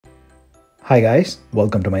Hi guys,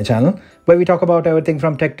 welcome to my channel where we talk about everything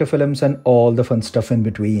from tech to films and all the fun stuff in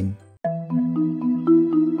between.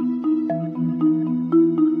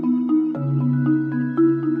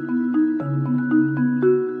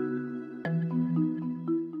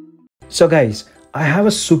 So guys, I have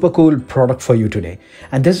a super cool product for you today,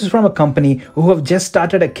 and this is from a company who have just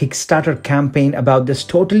started a Kickstarter campaign about this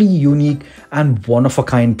totally unique and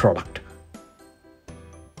one-of-a-kind product.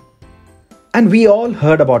 And we all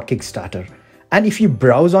heard about Kickstarter. And if you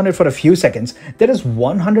browse on it for a few seconds, there is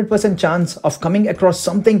 100% chance of coming across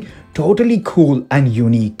something totally cool and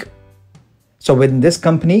unique. So when this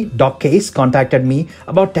company, Dockcase, contacted me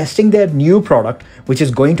about testing their new product, which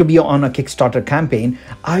is going to be on a Kickstarter campaign,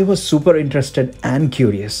 I was super interested and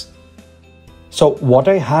curious. So what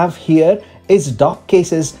I have here is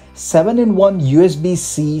Dockcase's 7-in-1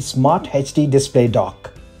 USB-C Smart HD display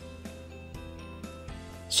dock.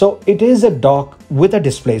 So it is a dock with a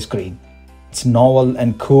display screen. It's novel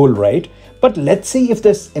and cool, right? But let's see if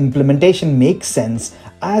this implementation makes sense,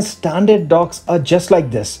 as standard docks are just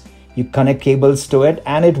like this. You connect cables to it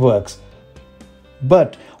and it works.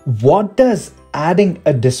 But what does adding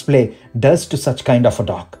a display does to such kind of a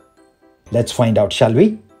dock? Let's find out, shall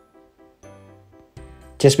we?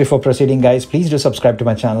 Just before proceeding guys, please do subscribe to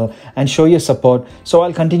my channel and show your support so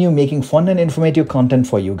I'll continue making fun and informative content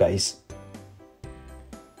for you guys.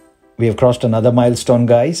 We have crossed another milestone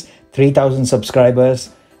guys, 3,000 subscribers,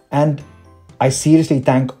 and I seriously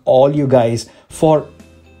thank all you guys for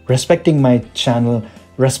respecting my channel,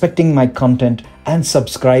 respecting my content and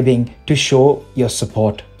subscribing to show your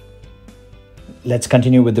support. Let's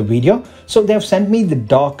continue with the video. So they have sent me the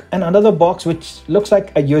dock and another box which looks like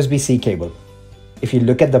a USB-C cable. If you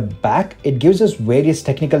look at the back, it gives us various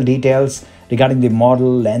technical details regarding the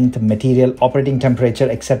model, length, material, operating temperature,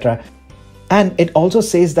 etc. And it also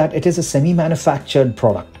says that it is a semi-manufactured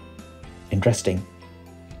product. Interesting.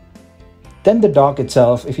 Then the dock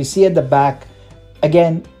itself, if you see at the back,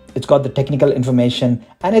 again, it's got the technical information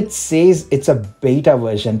and it says it's a beta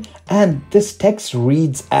version. And this text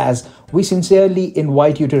reads as, "We sincerely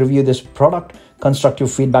invite you to review this product.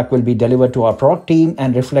 Constructive feedback will be delivered to our product team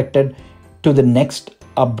and reflected to the next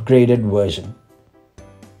upgraded version."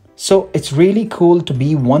 So it's really cool to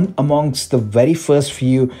be one amongst the very first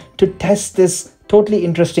few to test this totally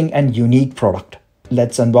interesting and unique product.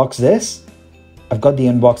 Let's unbox this. I've got the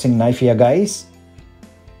unboxing knife here, guys.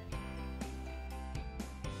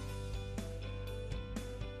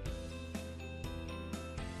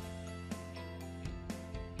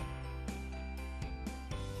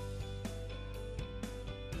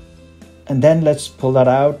 And then let's pull that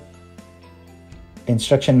out.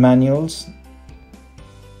 Instruction manuals.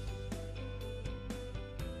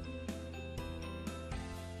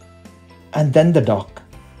 And then the dock.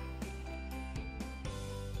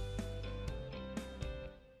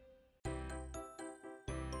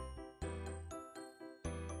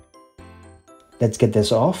 Let's get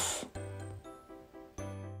this off.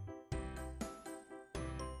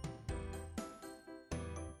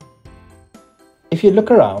 If you look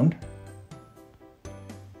around,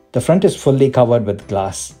 the front is fully covered with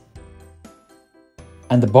glass.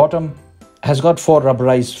 And the bottom has got 4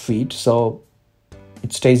 rubberized feet, so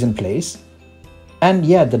it stays in place. And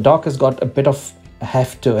yeah, the dock has got a bit of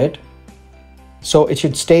heft to it, so it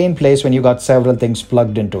should stay in place when you got several things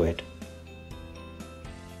plugged into it.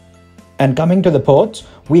 And coming to the ports,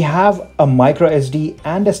 we have a micro SD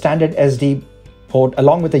and a standard SD port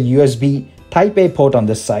along with a USB Type A port on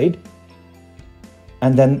this side.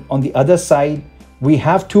 And then on the other side, we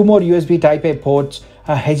have 2 more USB Type A ports,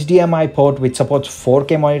 a HDMI port which supports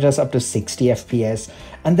 4K monitors up to 60 FPS,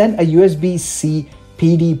 and then a USB-C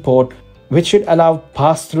PD port which should allow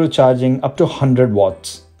pass-through charging up to 100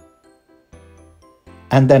 watts.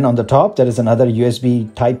 And then on the top, there is another USB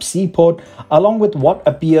Type-C port along with what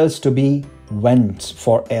appears to be vents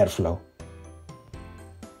for airflow.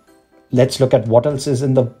 Let's look at what else is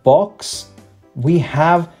in the box. We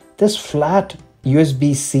have this flat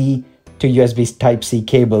USB-C to USB Type-C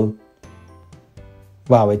cable.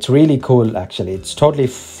 Wow, it's really cool actually. It's totally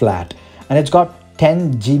flat and it's got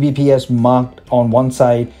 10 Gbps marked on one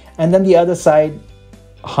side and then the other side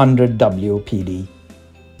 100 WPD.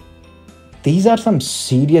 These are some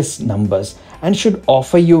serious numbers and should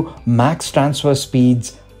offer you max transfer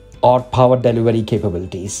speeds or power delivery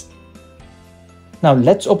capabilities. Now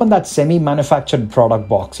let's open that semi-manufactured product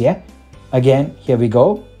box, yeah? Again, here we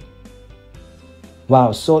go.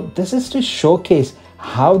 Wow, so this is to showcase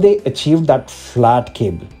how they achieved that flat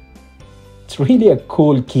cable. It's really a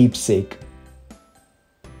cool keepsake.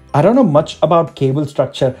 I don't know much about cable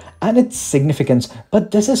structure and its significance,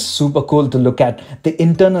 but this is super cool to look at the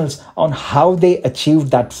internals on how they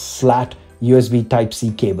achieved that flat USB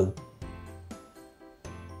Type-C cable.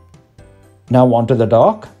 Now onto the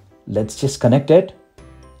dock. Let's just connect it.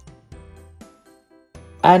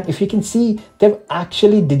 And if you can see, they've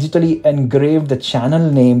actually digitally engraved the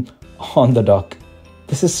channel name on the dock.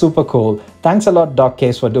 This is super cool. Thanks a lot,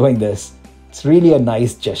 Dockcase, for doing this. It's really a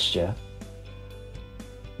nice gesture.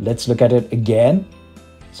 Let's look at it again.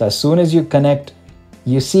 So as soon as you connect,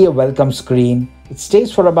 you see a welcome screen. It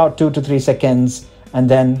stays for about 2 to 3 seconds, and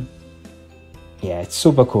then, yeah, it's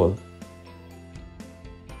super cool.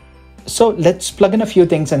 So let's plug in a few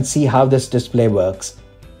things and see how this display works.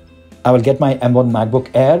 I will get my M1 Macbook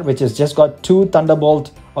Air, which has just got 2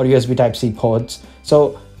 Thunderbolt or USB Type-C ports.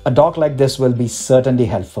 So a dock like this will be certainly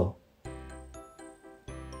helpful.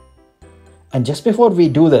 And just before we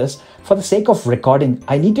do this, for the sake of recording,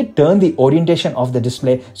 I need to turn the orientation of the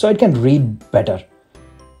display so it can read better.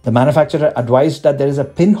 The manufacturer advised that there is a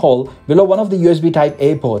pinhole below one of the USB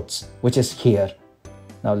Type-A ports, which is here.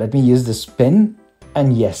 Now let me use this pin,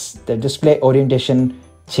 and yes, the display orientation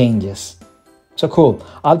changes. So cool.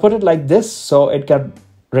 I'll put it like this so it can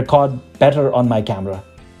record better on my camera.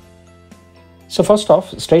 So first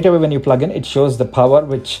off, straight away when you plug in, it shows the power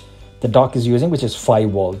which the dock is using, which is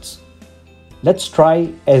 5 volts. Let's try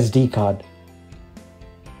SD card.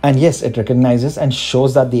 And yes, it recognizes and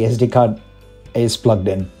shows that the SD card is plugged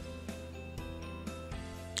in.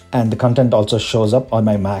 And the content also shows up on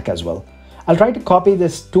my Mac as well. I'll try to copy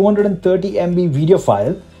this 230 MB video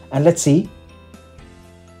file and let's see.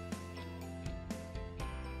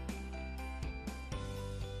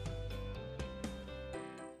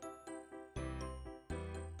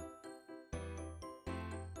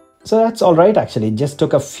 So that's alright actually, it just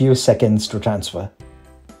took a few seconds to transfer.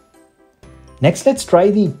 Next, let's try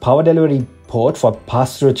the power delivery port for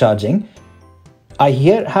pass-through charging. I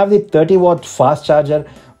here have the 30-watt fast charger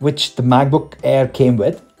which the MacBook Air came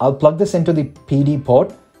with. I'll plug this into the PD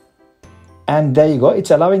port. And there you go,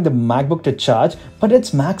 it's allowing the MacBook to charge, but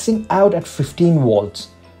it's maxing out at 15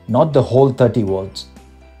 volts, not the whole 30 volts.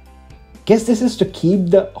 Guess this is to keep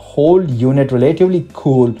the whole unit relatively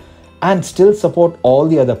cool and still support all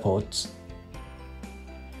the other ports.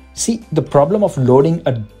 See, the problem of loading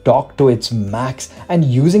a dock to its max and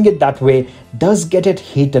using it that way does get it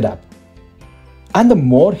heated up. And the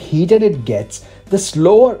more heated it gets, the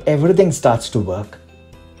slower everything starts to work.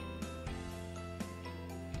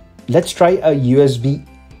 Let's try a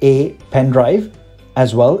USB-A pen drive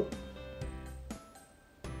as well.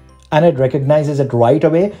 And it recognizes it right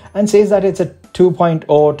away and says that it's a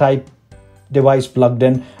 2.0 type device plugged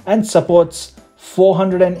in and supports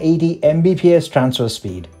 480 Mbps transfer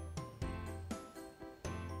speed.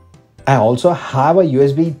 I also have a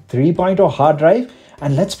USB 3.0 hard drive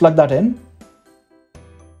and let's plug that in.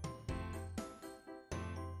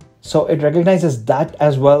 So it recognizes that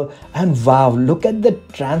as well, and wow, look at the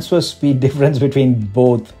transfer speed difference between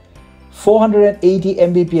both. 480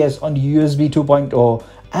 Mbps on USB 2.0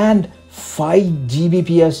 and 5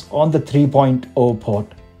 Gbps on the 3.0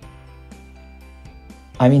 port.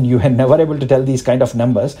 I mean, you were never able to tell these kind of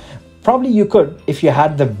numbers. Probably you could if you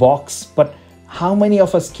had the box, but how many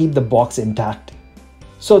of us keep the box intact?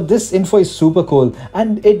 So this info is super cool,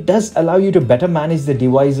 and it does allow you to better manage the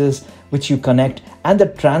devices which you connect and the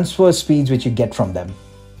transfer speeds which you get from them.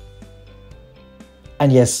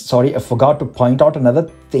 And yes, sorry, I forgot to point out another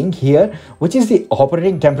thing here, which is the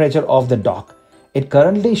operating temperature of the dock. It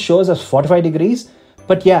currently shows us 45 degrees,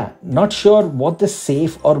 but yeah, not sure what the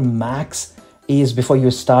safe or max is before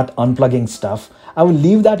you start unplugging stuff. I will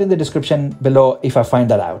leave that in the description below if I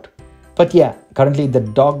find that out. But yeah, currently the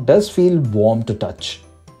dock does feel warm to touch.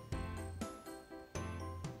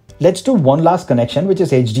 Let's do one last connection, which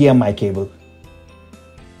is HDMI cable.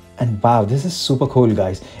 And wow, this is super cool,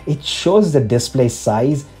 guys. It shows the display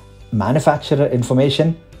size, manufacturer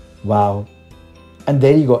information. Wow. And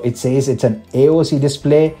there you go. It says it's an AOC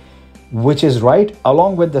display, which is right,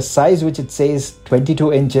 along with the size, which it says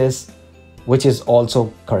 22 inches, which is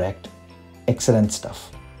also correct. Excellent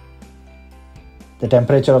stuff. The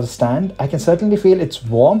temperature of the stand, I can certainly feel it's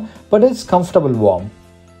warm, but it's comfortable warm.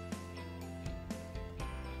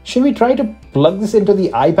 Should we try to plug this into the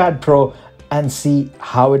iPad Pro and see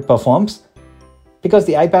how it performs? Because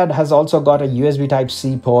the iPad has also got a USB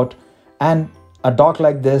Type-C port, and a dock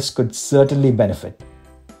like this could certainly benefit.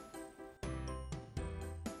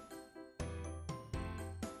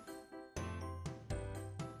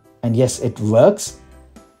 And yes, it works.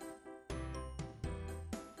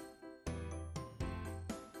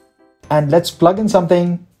 And let's plug in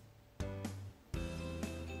something.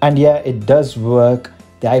 And yeah, it does work.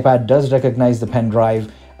 The iPad does recognize the pen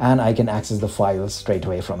drive and I can access the files straight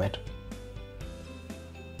away from it.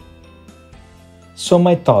 So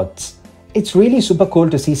my thoughts. It's really super cool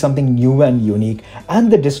to see something new and unique, and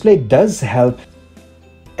the display does help,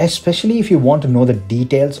 especially if you want to know the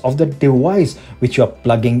details of the device which you're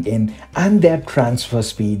plugging in and their transfer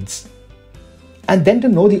speeds. And then to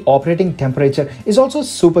know the operating temperature is also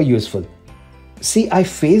super useful. See, I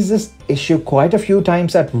faced this issue quite a few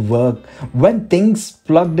times at work when things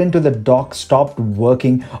plugged into the dock stopped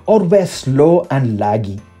working or were slow and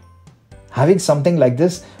laggy. Having something like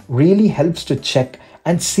this really helps to check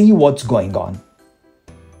and see what's going on.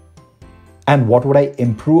 And what would I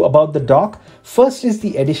improve about the dock? First is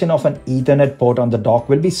the addition of an Ethernet port on the dock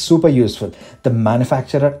will be super useful. The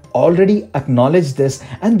manufacturer already acknowledged this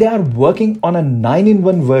and they are working on a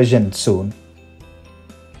 9-in-1 version soon.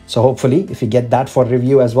 So hopefully, if you get that for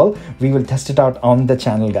review as well, we will test it out on the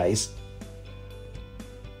channel, guys.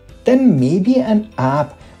 Then maybe an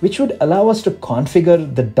app which would allow us to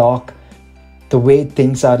configure the dock, the way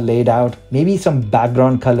things are laid out, maybe some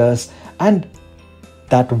background colors and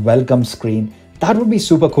that welcome screen. That would be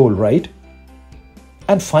super cool, right?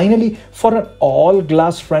 And finally, for an all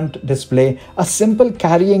glass front display, a simple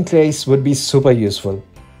carrying case would be super useful.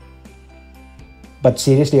 But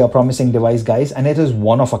seriously, a promising device, guys, and it is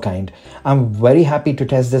one of a kind. I'm very happy to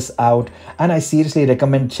test this out, and I seriously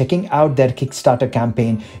recommend checking out their Kickstarter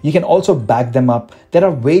campaign. You can also back them up. There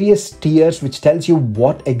are various tiers which tells you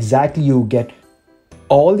what exactly you get.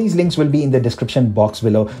 All these links will be in the description box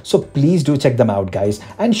below, so please do check them out, guys,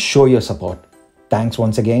 and show your support. Thanks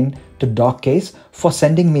once again to Dockcase for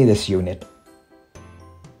sending me this unit.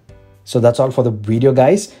 So that's all for the video,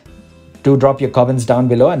 guys. Do drop your comments down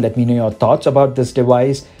below and let me know your thoughts about this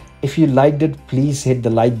device. If you liked it, please hit the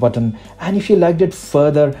like button. And if you liked it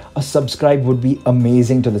further, a subscribe would be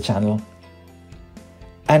amazing to the channel.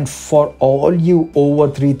 And for all you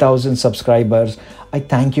over 3,000 subscribers, I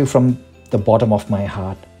thank you from the bottom of my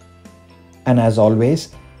heart. And as always,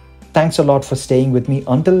 thanks a lot for staying with me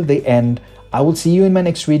until the end. I will see you in my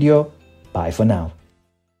next video. Bye for now.